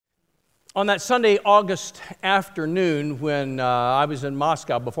On that Sunday, August afternoon, when I was in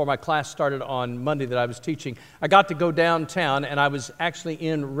Moscow before my class started on Monday that I was teaching, I got to go downtown, and I was actually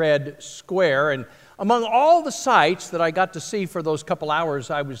in Red Square. And among all the sights that I got to see for those couple hours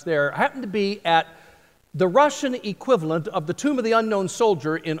I was there, I happened to be at the Russian equivalent of the Tomb of the Unknown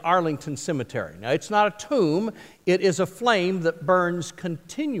Soldier in Arlington Cemetery. Now, it's not a tomb. It is a flame that burns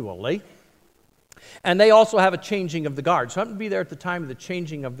continually. And they also have a changing of the guard. So I happened to be there at the time of the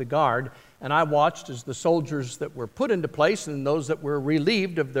changing of the guard, and I watched as the soldiers that were put into place and those that were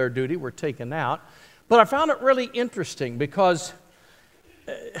relieved of their duty were taken out. But I found it really interesting because,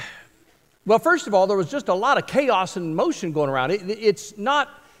 well, first of all, there was just a lot of chaos and motion going around. It's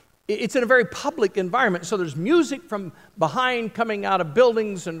in a very public environment, so there's music from behind coming out of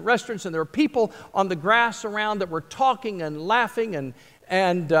buildings and restaurants, and there were people on the grass around that were talking and laughing, and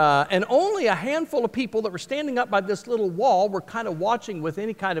only a handful of people that were standing up by this little wall were kind of watching with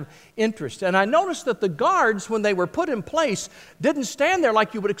any kind of interest. And I noticed that the guards, when they were put in place, didn't stand there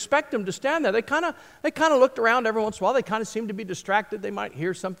like you would expect them to stand there. They kind of looked around every once in a while. They kind of seemed to be distracted. They might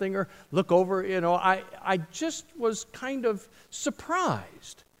hear something or look over. I just was kind of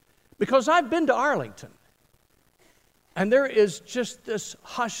surprised because I've been to Arlington, and there is just this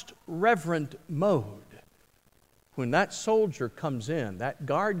hushed, reverent mode. When that soldier comes in, that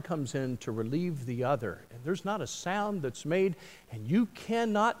guard comes in to relieve the other, and there's not a sound that's made, and you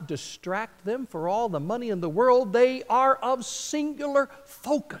cannot distract them for all the money in the world. They are of singular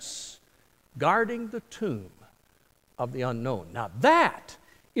focus, guarding the tomb of the unknown. Now that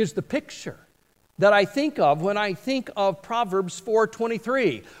is the picture that I think of when I think of Proverbs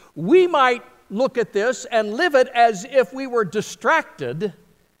 4:23. We might look at this and live it as if we were distracted,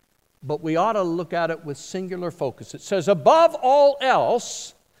 but we ought to look at it with singular focus. It says, above all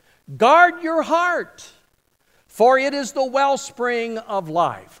else, guard your heart, for it is the wellspring of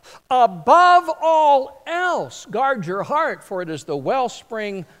life. Above all else, guard your heart, for it is the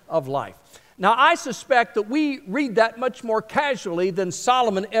wellspring of life. Now, I suspect that we read that much more casually than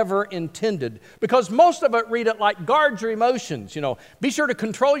Solomon ever intended, because most of it read it like guard your emotions. Be sure to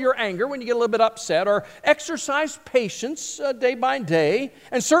control your anger when you get a little bit upset, or exercise patience day by day.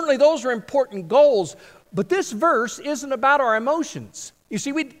 And certainly those are important goals, but this verse isn't about our emotions. You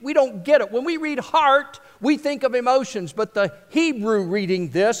see, we don't get it. When we read heart, we think of emotions, but the Hebrew reading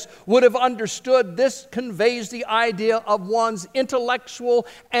this would have understood this conveys the idea of one's intellectual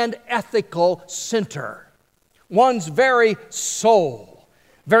and ethical center, one's very soul.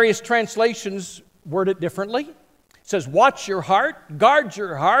 Various translations word it differently. It says, watch your heart, guard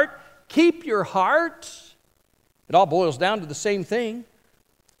your heart, keep your heart. It all boils down to the same thing.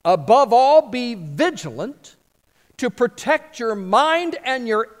 Above all, be vigilant to protect your mind and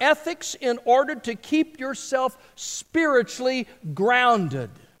your ethics in order to keep yourself spiritually grounded.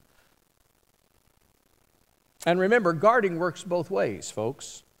 And remember, guarding works both ways,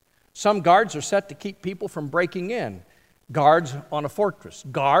 folks. Some guards are set to keep people from breaking in. Guards on a fortress.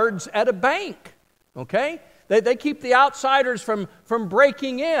 Guards at a bank, okay? They keep the outsiders from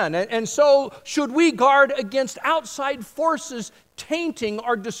breaking in. And so should we guard against outside forces tainting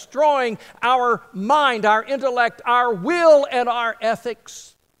or destroying our mind, our intellect, our will, and our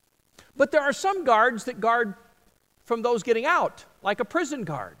ethics. But there are some guards that guard from those getting out, like a prison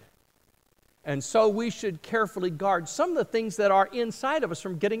guard. And so we should carefully guard some of the things that are inside of us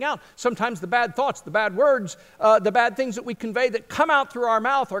from getting out. Sometimes the bad thoughts, the bad words, the bad things that we convey that come out through our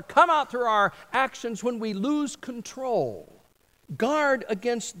mouth or come out through our actions when we lose control. Guard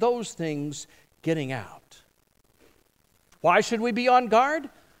against those things getting out. Why should we be on guard?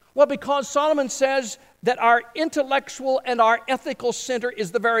 Well, because Solomon says that our intellectual and our ethical center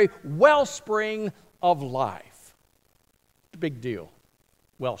is the very wellspring of life. Big deal.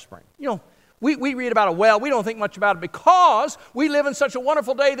 Wellspring. We read about a well. We don't think much about it because we live in such a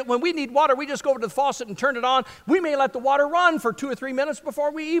wonderful day that when we need water, we just go over to the faucet and turn it on. We may let the water run for 2 or 3 minutes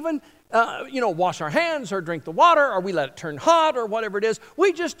before we even, wash our hands or drink the water, or we let it turn hot or whatever it is.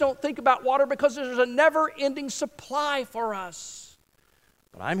 We just don't think about water because there's a never-ending supply for us.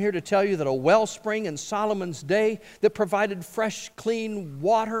 But I'm here to tell you that a wellspring in Solomon's day that provided fresh, clean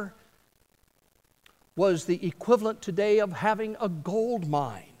water was the equivalent today of having a gold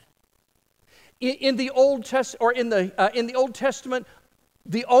mine. In the Old Testament,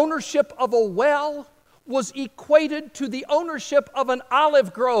 the ownership of a well was equated to the ownership of an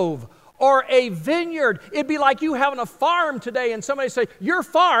olive grove or a vineyard. It'd be like you having a farm today and somebody say, your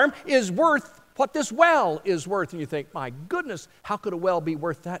farm is worth what this well is worth. And you think, my goodness, how could a well be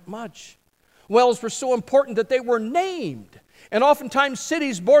worth that much? Wells were so important that they were named. And oftentimes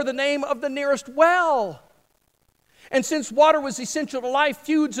cities bore the name of the nearest well. And since water was essential to life,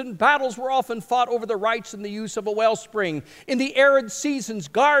 feuds and battles were often fought over the rights and the use of a wellspring. In the arid seasons,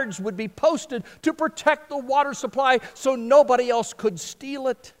 guards would be posted to protect the water supply so nobody else could steal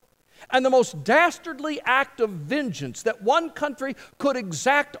it. And the most dastardly act of vengeance that one country could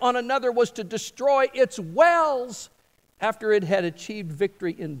exact on another was to destroy its wells after it had achieved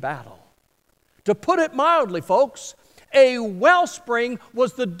victory in battle. To put it mildly, folks, a wellspring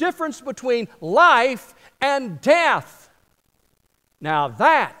was the difference between life and death. Now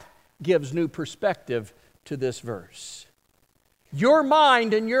that gives new perspective to this verse. Your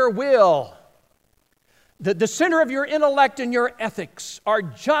mind and your will, the center of your intellect and your ethics are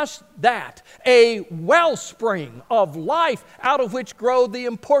just that, a wellspring of life out of which grow the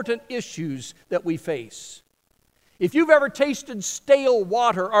important issues that we face. If you've ever tasted stale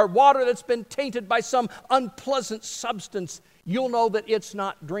water or water that's been tainted by some unpleasant substance, you'll know that it's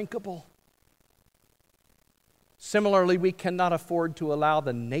not drinkable. Similarly, we cannot afford to allow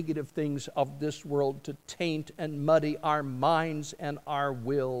the negative things of this world to taint and muddy our minds and our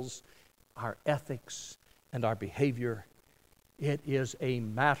wills, our ethics and our behavior. It is a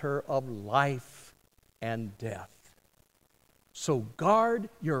matter of life and death. So guard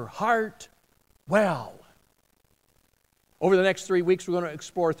your heart well. Over the next 3 weeks, we're going to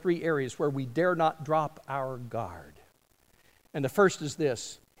explore 3 areas where we dare not drop our guard. And the first is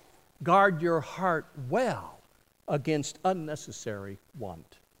this: guard your heart well against unnecessary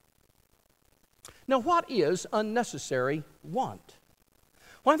want. Now, what is unnecessary want?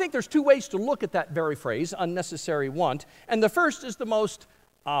 Well, I think there's 2 ways to look at that very phrase, unnecessary want, and the first is the most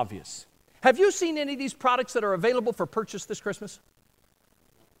obvious. Have you seen any of these products that are available for purchase this Christmas?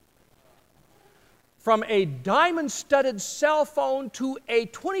 From a diamond-studded cell phone to a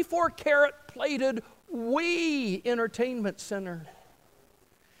 24-karat plated Wii entertainment center.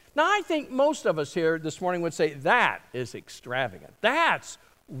 Now, I think most of us here this morning would say, that is extravagant. That's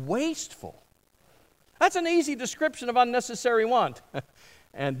wasteful. That's an easy description of unnecessary want.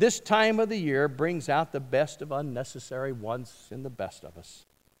 And this time of the year brings out the best of unnecessary wants in the best of us.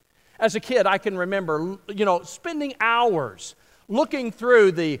 As a kid, I can remember, spending hours looking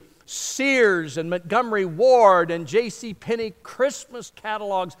through the Sears and Montgomery Ward and J.C. Penney Christmas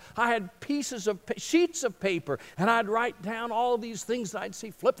catalogs. I had sheets of paper, and I'd write down all these things that I'd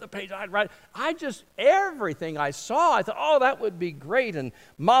see, flip the page, everything I saw, I thought, oh, that would be great. And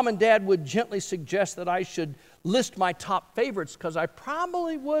Mom and Dad would gently suggest that I should list my top favorites because I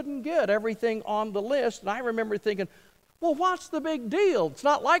probably wouldn't get everything on the list. And I remember thinking, well, what's the big deal? It's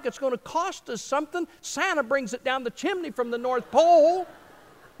not like it's going to cost us something. Santa brings it down the chimney from the North Pole.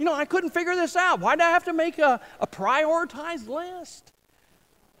 I couldn't figure this out. Why did I have to make a prioritized list?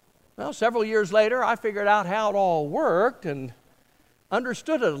 Well, several years later, I figured out how it all worked and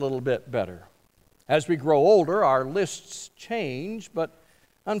understood it a little bit better. As we grow older, our lists change, but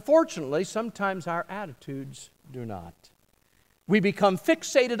unfortunately, sometimes our attitudes do not. We become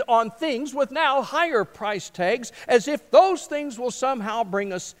fixated on things with now higher price tags, as if those things will somehow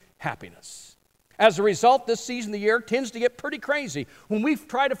bring us happiness. As a result, this season of the year tends to get pretty crazy when we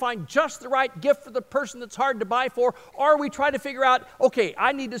try to find just the right gift for the person that's hard to buy for, or we try to figure out, okay,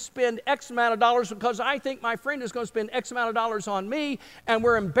 I need to spend X amount of dollars because I think my friend is going to spend X amount of dollars on me, and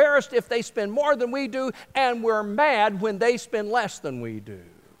we're embarrassed if they spend more than we do, and we're mad when they spend less than we do.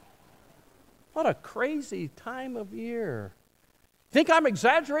 What a crazy time of year. Think I'm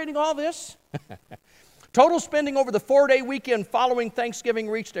exaggerating all this? Total spending over the 4-day weekend following Thanksgiving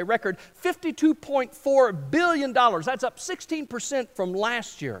reached a record $52.4 billion. That's up 16% from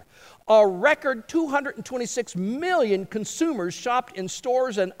last year. A record 226 million consumers shopped in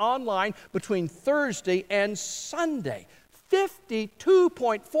stores and online between Thursday and Sunday.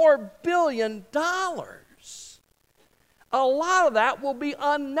 $52.4 billion. A lot of that will be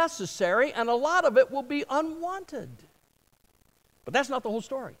unnecessary, and a lot of it will be unwanted. But that's not the whole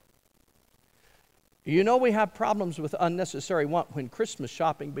story. We have problems with unnecessary want when Christmas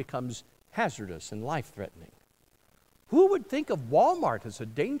shopping becomes hazardous and life-threatening. Who would think of Walmart as a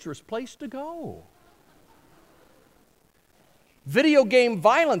dangerous place to go? Video game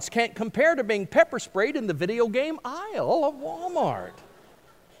violence can't compare to being pepper sprayed in the video game aisle of Walmart.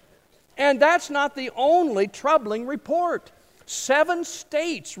 And that's not the only troubling report. 7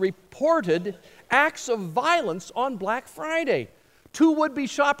 states reported acts of violence on Black Friday. 2 would-be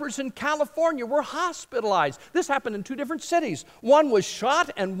shoppers in California were hospitalized. This happened in 2 different cities. One was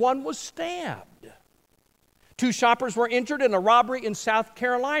shot and one was stabbed. 2 shoppers were injured in a robbery in South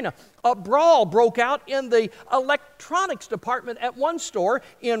Carolina. A brawl broke out in the electronics department at one store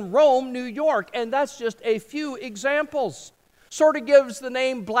in Rome, New York. And that's just a few examples. Sort of gives the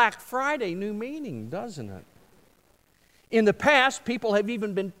name Black Friday new meaning, doesn't it? In the past, people have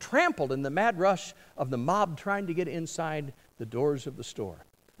even been trampled in the mad rush of the mob trying to get inside the doors of the store.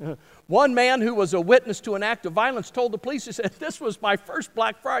 One man who was a witness to an act of violence told the police, he said, "This was my first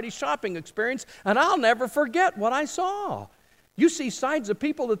Black Friday shopping experience, and I'll never forget what I saw." You see sides of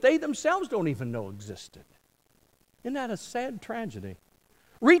people that they themselves don't even know existed. Isn't that a sad tragedy?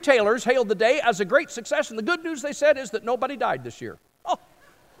 Retailers hailed the day as a great success, and the good news, they said, is that nobody died this year. Oh,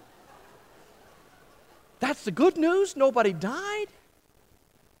 that's the good news? Nobody died?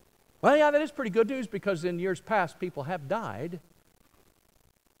 Well, yeah, that is pretty good news, because in years past, people have died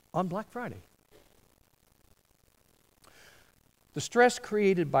on Black Friday. The stress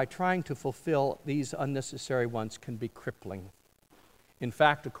created by trying to fulfill these unnecessary wants can be crippling. In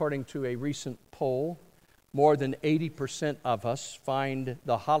fact, according to a recent poll, more than 80% of us find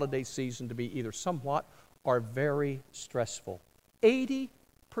the holiday season to be either somewhat or very stressful.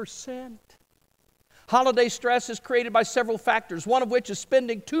 80%. Holiday stress is created by several factors, one of which is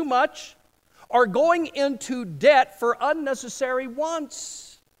spending too much or going into debt for unnecessary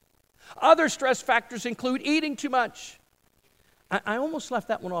wants. Other stress factors include eating too much. I almost left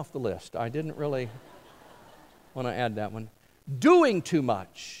that one off the list. I didn't really want to add that one. Doing too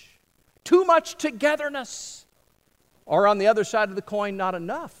much togetherness. Or on the other side of the coin, not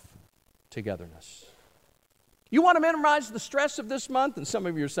enough togetherness. You want to minimize the stress of this month? And some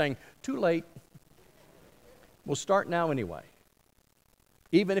of you are saying, too late. We'll start now anyway.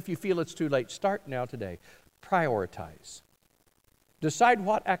 Even if you feel it's too late, start now today. Prioritize. Decide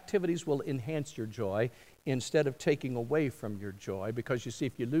what activities will enhance your joy instead of taking away from your joy. Because you see,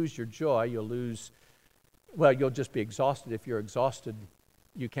 if you lose your joy, you'll just be exhausted. If you're exhausted,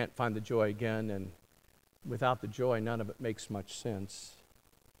 you can't find the joy again. And without the joy, none of it makes much sense.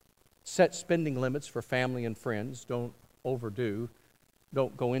 Set spending limits for family and friends. Don't overdo.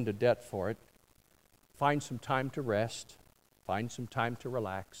 Don't go into debt for it. Find some time to rest. Find some time to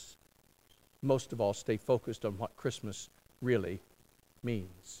relax. Most of all, stay focused on what Christmas really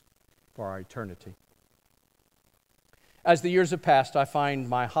means for our eternity. As the years have passed, I find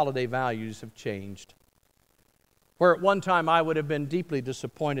my holiday values have changed. Where at one time I would have been deeply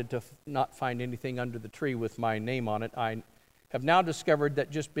disappointed to not find anything under the tree with my name on it, I have now discovered that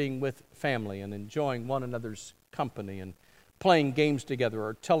just being with family and enjoying one another's company and playing games together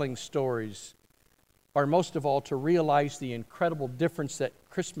or telling stories, or most of all, to realize the incredible difference that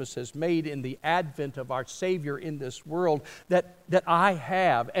Christmas has made in the advent of our Savior in this world, that I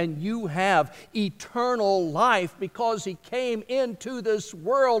have and you have eternal life because He came into this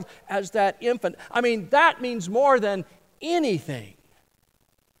world as that infant. I mean, that means more than anything.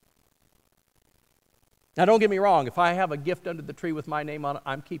 Now, don't get me wrong. If I have a gift under the tree with my name on it,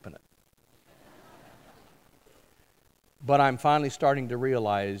 I'm keeping it. But I'm finally starting to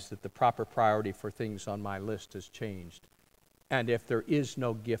realize that the proper priority for things on my list has changed. And if there is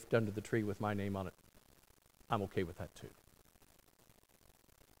no gift under the tree with my name on it, I'm okay with that too.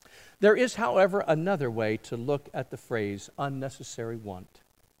 There is, however, another way to look at the phrase unnecessary want.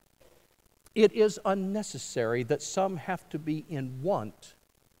 It is unnecessary that some have to be in want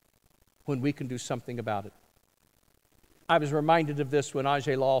when we can do something about it. I was reminded of this when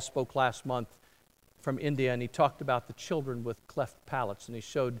Ajay Lal spoke last month from India, and he talked about the children with cleft palates, and he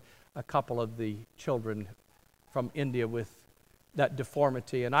showed a couple of the children from India with that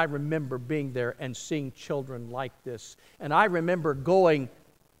deformity. And I remember being there and seeing children like this. And I remember going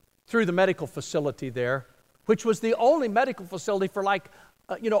through the medical facility there, which was the only medical facility for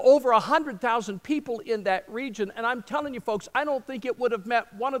over 100,000 people in that region. And I'm telling you folks, I don't think it would have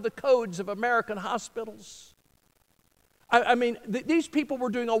met one of the codes of American hospitals. I mean, these people were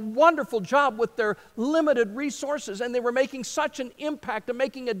doing a wonderful job with their limited resources, and they were making such an impact and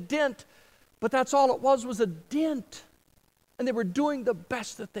making a dent, but that's all it was a dent. And they were doing the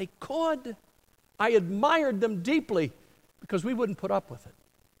best that they could. I admired them deeply because we wouldn't put up with it.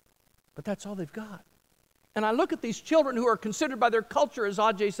 But that's all they've got. And I look at these children who are considered by their culture, as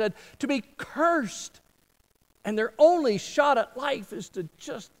Ajay said, to be cursed. And their only shot at life is to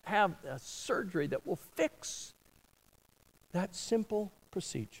just have a surgery that will fix that simple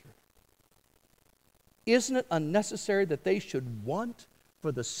procedure. Isn't it unnecessary that they should want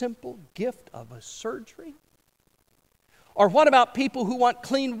for the simple gift of a surgery? Or what about people who want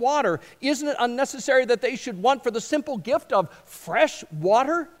clean water? Isn't it unnecessary that they should want for the simple gift of fresh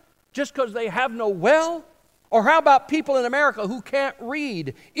water just because they have no well? Or how about people in America who can't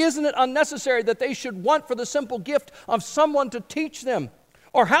read? Isn't it unnecessary that they should want for the simple gift of someone to teach them?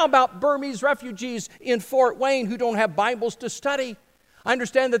 Or how about Burmese refugees in Fort Wayne who don't have Bibles to study? I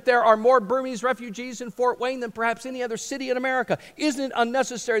understand that there are more Burmese refugees in Fort Wayne than perhaps any other city in America. Isn't it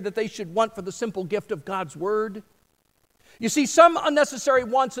unnecessary that they should want for the simple gift of God's Word? You see, some unnecessary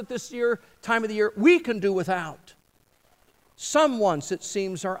wants at this time of the year we can do without. Some wants, it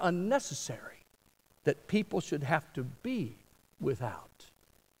seems, are unnecessary that people should have to be without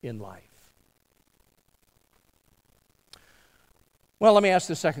in life. Well, let me ask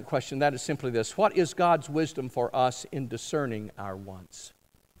the second question. That is simply this: what is God's wisdom for us in discerning our wants?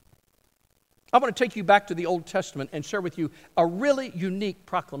 I want to take you back to the Old Testament and share with you a really unique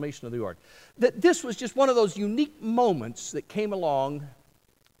proclamation of the Lord. That this was just one of those unique moments that came along,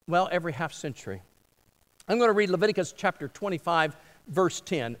 well, every half century. I'm going to read Leviticus chapter 25, verse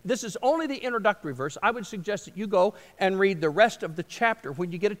 10. This is only the introductory verse. I would suggest that you go and read the rest of the chapter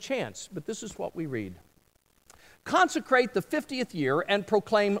when you get a chance. But this is what we read. Consecrate the 50th year and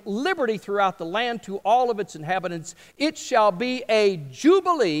proclaim liberty throughout the land to all of its inhabitants. It shall be a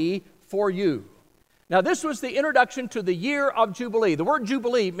jubilee for you. Now, this was the introduction to the year of Jubilee. The word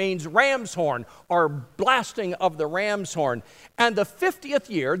Jubilee means ram's horn or blasting of the ram's horn. And the 50th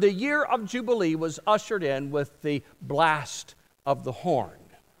year, the year of Jubilee, was ushered in with the blast of the horn.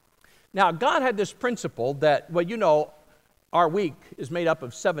 Now, God had this principle that, well, you know, our week is made up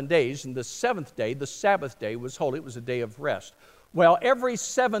of 7 days, and the seventh day, the Sabbath day, was holy. It was a day of rest. Well, every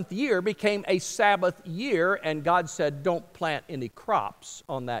seventh year became a Sabbath year, and God said, don't plant any crops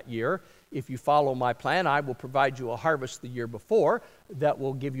on that year. If you follow my plan, I will provide you a harvest the year before that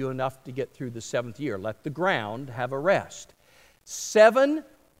will give you enough to get through the seventh year. Let the ground have a rest. 7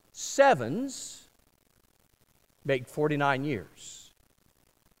 sevens make 49 years.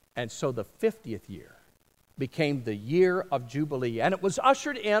 And so the 50th year became the year of Jubilee. And it was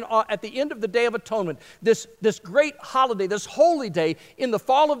ushered in at the end of the Day of Atonement, this great holiday, this holy day in the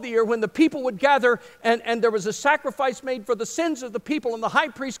fall of the year when the people would gather and there was a sacrifice made for the sins of the people, and the high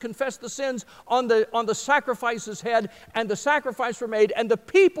priest confessed the sins on the sacrifice's head, and the sacrifice were made, and the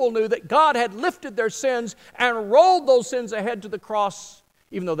people knew that God had lifted their sins and rolled those sins ahead to the cross.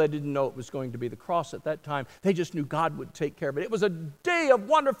 Even though they didn't know it was going to be the cross at that time, they just knew God would take care of it. It was a day of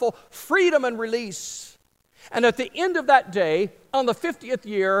wonderful freedom and release. And at the end of that day, on the 50th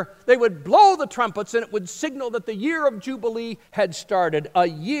year, they would blow the trumpets, and it would signal that the year of Jubilee had started, a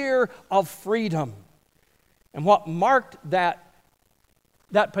year of freedom. And what marked that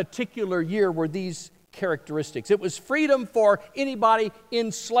particular year were these characteristics. It was freedom for anybody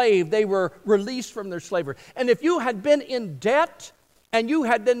enslaved. They were released from their slavery. And if you had been in debt, and you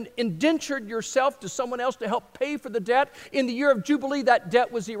had then indentured yourself to someone else to help pay for the debt, in the year of Jubilee, that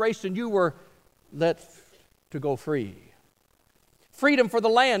debt was erased, and you were let to go free. Freedom for the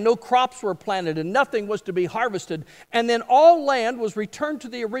land. No crops were planted and nothing was to be harvested. And then all land was returned to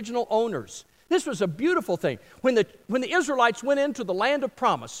the original owners. This was a beautiful thing. When the Israelites went into the land of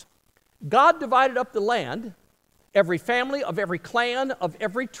promise, God divided up the land. Every family of every clan of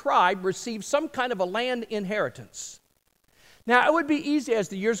every tribe received some kind of a land inheritance. Now, it would be easy as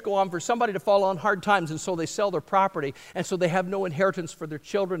the years go on for somebody to fall on hard times, and so they sell their property, and so they have no inheritance for their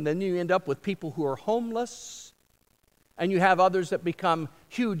children. Then you end up with people who are homeless, and you have others that become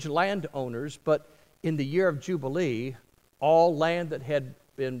huge landowners. But in the year of Jubilee, all land that had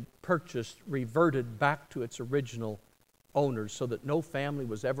been purchased reverted back to its original owners, so that no family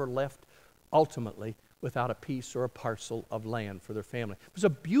was ever left ultimately without a piece or a parcel of land for their family. It was a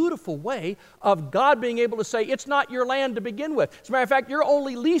beautiful way of God being able to say, it's not your land to begin with. As a matter of fact, you're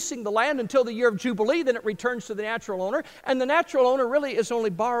only leasing the land until the year of Jubilee, then it returns to the natural owner, and the natural owner really is only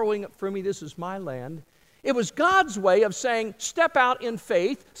borrowing it from me. This is my land. It was God's way of saying, step out in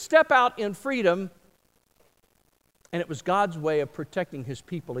faith, step out in freedom, and it was God's way of protecting His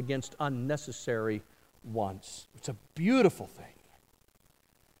people against unnecessary wants. It's a beautiful thing.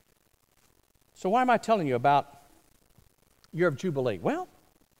 So why am I telling you about Year of Jubilee? Well,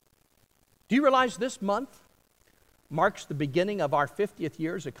 do you realize this month marks the beginning of our 50th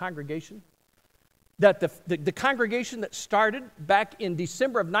year as a congregation? That the congregation that started back in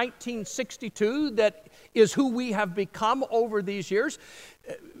December of 1962, that is who we have become over these years.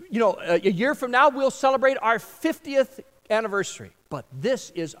 A year from now we'll celebrate our 50th anniversary. But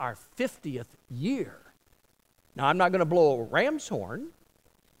this is our 50th year. Now, I'm not going to blow a ram's horn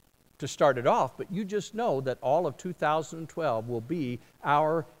to start it off, but you just know that all of 2012 will be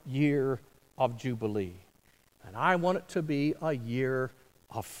our year of Jubilee. And I want it to be a year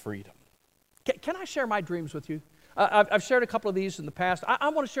of freedom. Can I share my dreams with you? I've shared a couple of these in the past. I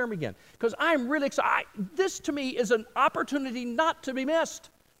want to share them again because I'm really excited. This to me is an opportunity not to be missed.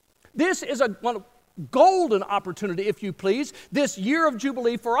 This is a golden opportunity, if you please, this year of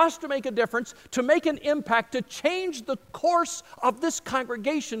Jubilee for us to make a difference, to make an impact, to change the course of this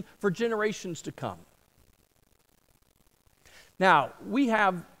congregation for generations to come. Now, we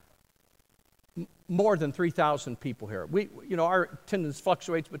have more than 3,000 people here. Our attendance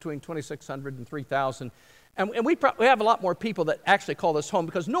fluctuates between 2,600 and 3,000. And we have a lot more people that actually call this home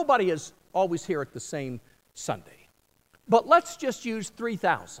because nobody is always here at the same Sunday. But let's just use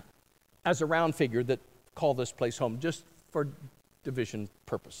 3,000 as a round figure that call this place home, just for division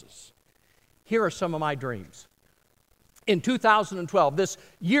purposes. Here are some of my dreams. In 2012, this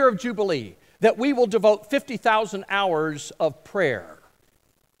year of Jubilee, that we will devote 50,000 hours of prayer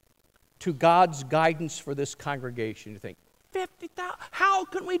to God's guidance for this congregation. You think, 50,000? How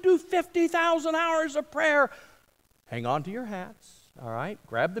can we do 50,000 hours of prayer? Hang on to your hats, all right?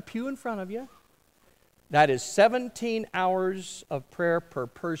 Grab the pew in front of you. That is 17 hours of prayer per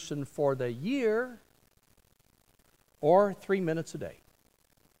person for the year, or 3 minutes a day.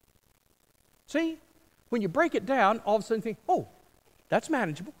 See, when you break it down, all of a sudden you think, oh, that's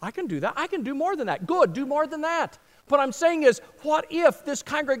manageable. I can do that. I can do more than that. Good, do more than that. What I'm saying is, what if this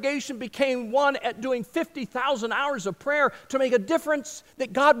congregation became one at doing 50,000 hours of prayer to make a difference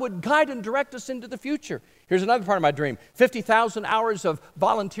that God would guide and direct us into the future? Here's another part of my dream. 50,000 hours of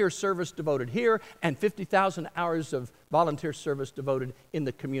volunteer service devoted here and 50,000 hours of volunteer service devoted in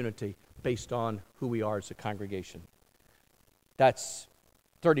the community based on who we are as a congregation. That's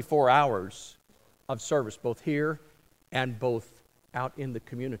 34 hours of service, both here and both out in the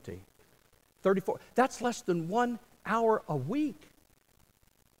community. 34. That's less than 1 hour a week.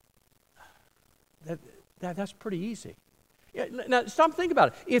 That's pretty easy. Now, stop and think about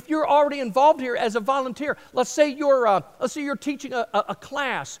it. If you're already involved here as a volunteer, let's say you're teaching a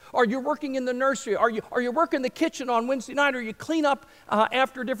class, or you're working in the nursery, or you work in the kitchen on Wednesday night, or you clean up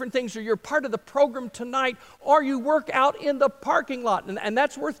after different things, or you're part of the program tonight, or you work out in the parking lot, and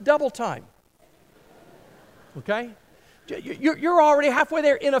that's worth double time. Okay? You're already halfway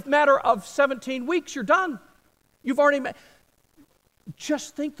there. In a matter of 17 weeks, you're done. You've already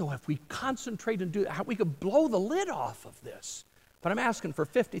Just think, though, if we concentrate and do that, how we could blow the lid off of this. But I'm asking for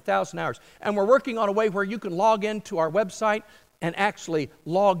 50,000 hours. And we're working on a way where you can log into our website and actually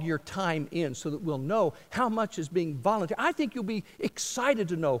log your time in so that we'll know how much is being volunteered. I think you'll be excited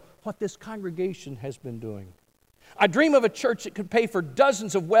to know what this congregation has been doing. I dream of a church that could pay for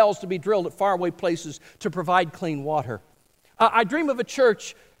dozens of wells to be drilled at faraway places to provide clean water. I dream of a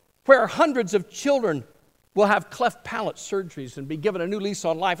church where hundreds of children will have cleft palate surgeries and be given a new lease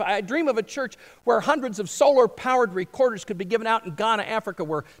on life. I dream of a church where hundreds of solar-powered recorders could be given out in Ghana, Africa,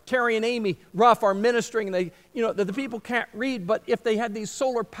 where Terry and Amy Ruff are ministering. And the people can't read, but if they had these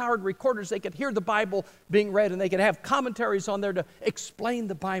solar-powered recorders, they could hear the Bible being read, and they could have commentaries on there to explain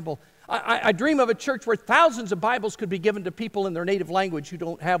the Bible. I dream of a church where thousands of Bibles could be given to people in their native language who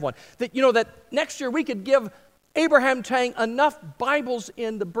don't have one. That next year we could give Abraham Tang enough Bibles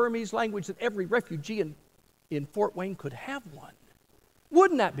in the Burmese language that every refugee in Fort Wayne could have one.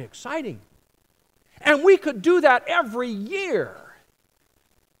 Wouldn't that be exciting? And we could do that every year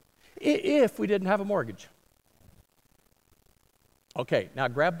if we didn't have a mortgage. Okay, now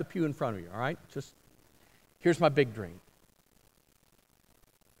grab the pew in front of you, all right? Here's my big dream.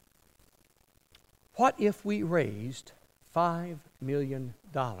 What if we raised $5 million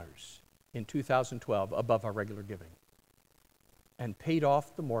in 2012 above our regular giving and paid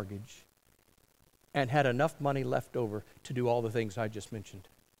off the mortgage and had enough money left over to do all the things I just mentioned?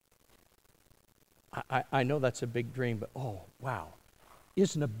 I know that's a big dream, but oh, wow.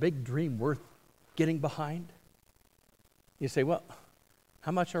 Isn't a big dream worth getting behind? You say, well,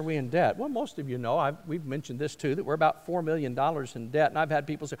 how much are we in debt? Well, most of you know, we've mentioned this too, that we're about $4 million in debt. And I've had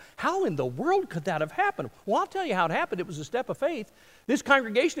people say, how in the world could that have happened? Well, I'll tell you how it happened. It was a step of faith. This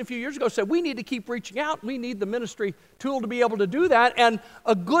congregation a few years ago said, we need to keep reaching out. We need the ministry tool to be able to do that. And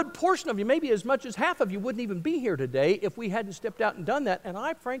a good portion of you, maybe as much as half of you, wouldn't even be here today if we hadn't stepped out and done that. And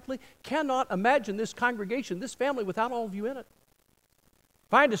I frankly cannot imagine this congregation, this family, without all of you in it.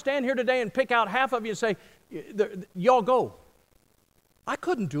 If I had to stand here today and pick out half of you and say, y'all go, I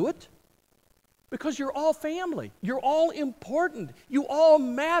couldn't do it, because you're all family. You're all important. You all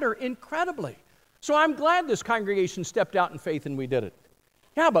matter incredibly. So I'm glad this congregation stepped out in faith and we did it.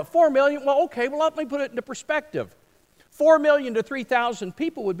 Yeah, but 4 million, well, okay, well, let me put it into perspective. 4 million to 3,000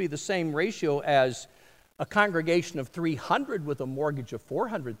 people would be the same ratio as a congregation of 300 with a mortgage of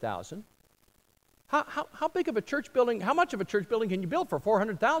 400,000. How big of a church building, how much of a church building can you build for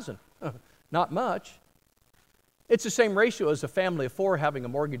 400,000? Not much. It's the same ratio as a family of 4 having a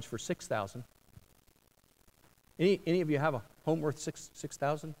mortgage for 6,000. Any of you have a home worth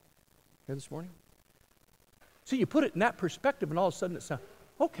 6,000 here this morning? So you put it in that perspective, and all of a sudden it's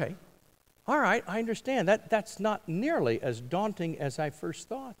okay. All right, I understand. That's not nearly as daunting as I first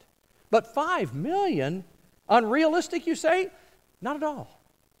thought. But 5 million, unrealistic, you say? Not at all.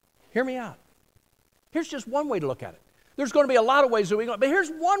 Hear me out. Here's just one way to look at it. There's going to be a lot of ways that we go, but here's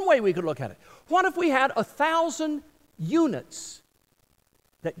one way we could look at it. What if we had 1,000 units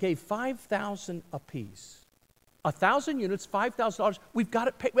that gave $5,000 apiece? 1,000 units, $5,000. We've got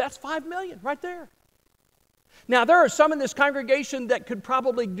it paid. That's $5 million right there. Now, there are some in this congregation that could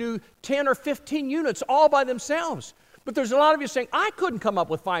probably do 10 or 15 units all by themselves. But there's a lot of you saying, I couldn't come up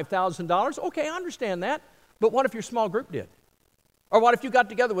with $5,000. Okay, I understand that. But what if your small group did? Or what if you got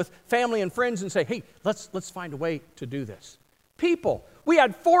together with family and friends and say, hey, let's find a way to do this? People, we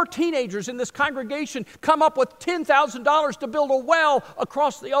had 4 teenagers in this congregation come up with $10,000 to build a well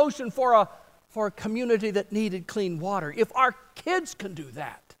across the ocean for a community that needed clean water. If our kids can do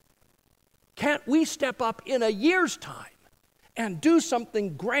that, can't we step up in a year's time and do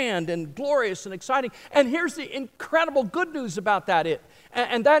something grand and glorious and exciting? And here's the incredible good news about that,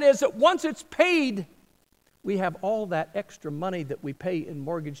 and that is that once it's paid, we have all that extra money that we pay in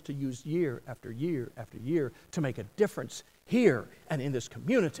mortgage to use year after year after year to make a difference here and in this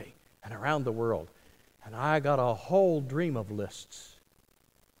community and around the world. And I got a whole dream of lists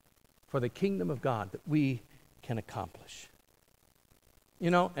for the kingdom of God that we can accomplish.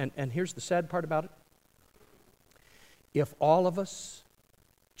 You know, and here's the sad part about it. If all of us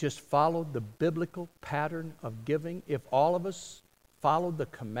just followed the biblical pattern of giving, if all of us followed the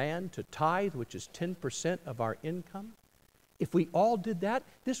command to tithe, which is 10% of our income, if we all did that,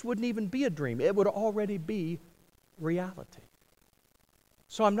 this wouldn't even be a dream. It would already be reality.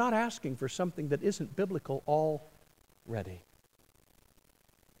 So I'm not asking for something that isn't biblical already.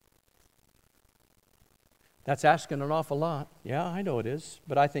 That's asking an awful lot. Yeah, I know it is,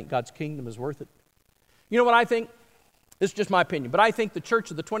 but I think God's kingdom is worth it. You know what I think? This is just my opinion, but I think the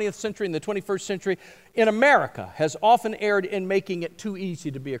church of the 20th century and the 21st century in America has often erred in making it too easy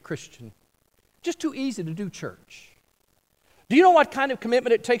to be a Christian. Just too easy to do church. Do you know what kind of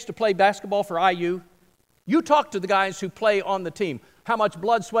commitment it takes to play basketball for IU? You talk to the guys who play on the team, how much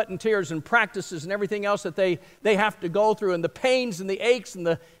blood, sweat, and tears and practices and everything else that they have to go through, and the pains and the aches and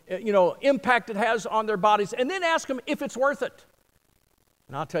the impact it has on their bodies, and then ask them if it's worth it.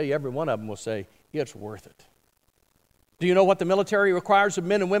 And I'll tell you, every one of them will say, it's worth it. Do you know what the military requires of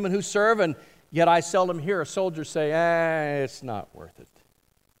men and women who serve? And yet I seldom hear a soldier say, it's not worth it.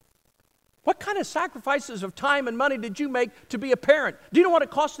 What kind of sacrifices of time and money did you make to be a parent? Do you know what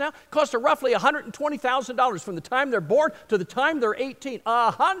it costs now? It costs roughly $120,000 from the time they're born to the time they're 18.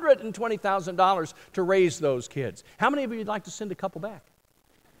 $120,000 to raise those kids. How many of you would like to send a couple back?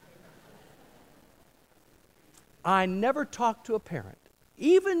 I never talk to a parent,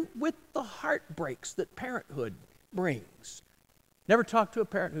 even with the heartbreaks that parenthood brings. Never talk to a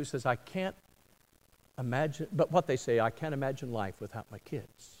parent who says, I can't imagine, but what they say, I can't imagine life without my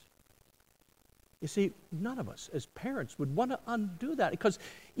kids. You see, none of us as parents would want to undo that because,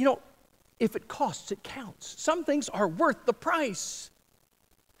 if it costs, it counts. Some things are worth the price.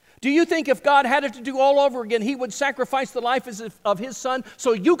 Do you think if God had it to do all over again, He would sacrifice the life of His Son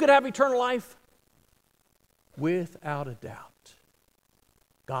so you could have eternal life? Without a doubt,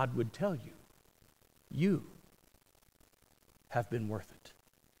 God would tell you, you have been worth it.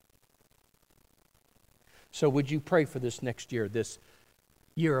 So would you pray for this next year, this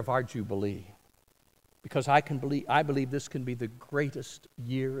year of our Jubilee? Because I believe this can be the greatest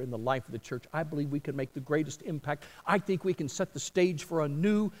year in the life of the church. I believe we can make the greatest impact. I think we can set the stage for a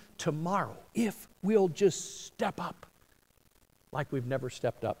new tomorrow if we'll just step up like we've never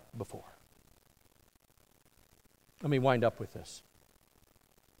stepped up before. Let me wind up with this.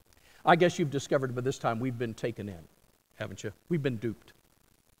 I guess you've discovered by this time we've been taken in, haven't you? We've been duped.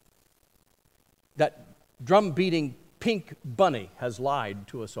 That drum-beating pink bunny has lied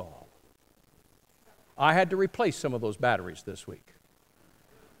to us all. I had to replace some of those batteries this week.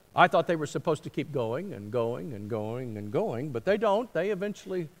 I thought they were supposed to keep going and going and going and going, but they don't. They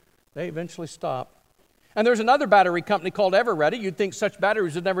eventually stop. And there's another battery company called Everready. You'd think such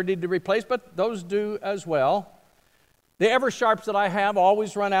batteries would never need to replace, but those do as well. The Eversharps that I have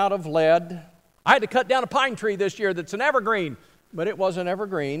always run out of lead. I had to cut down a pine tree this year that's an evergreen, but it wasn't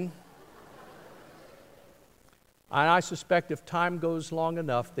evergreen. And I suspect if time goes long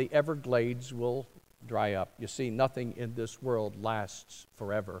enough, the Everglades will dry up. You see, nothing in this world lasts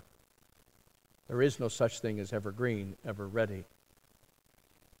forever. There is no such thing as evergreen, ever ready,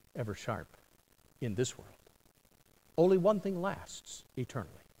 ever sharp in this world. Only one thing lasts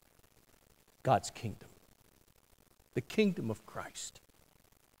eternally: God's kingdom. The kingdom of Christ.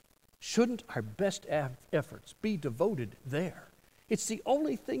 Shouldn't our best efforts be devoted there? It's the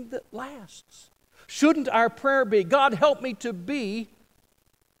only thing that lasts. Shouldn't our prayer be, God, help me to be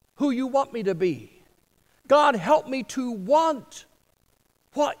who you want me to be? God, help me to want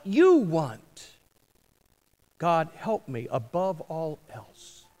what you want. God, help me above all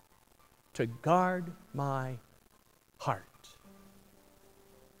else to guard my heart.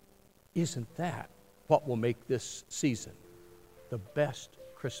 Isn't that what will make this season the best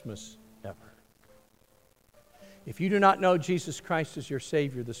Christmas ever? If you do not know Jesus Christ as your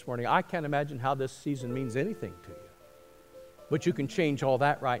Savior this morning, I can't imagine how this season means anything to you. But you can change all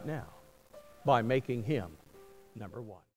that right now by making Him number one.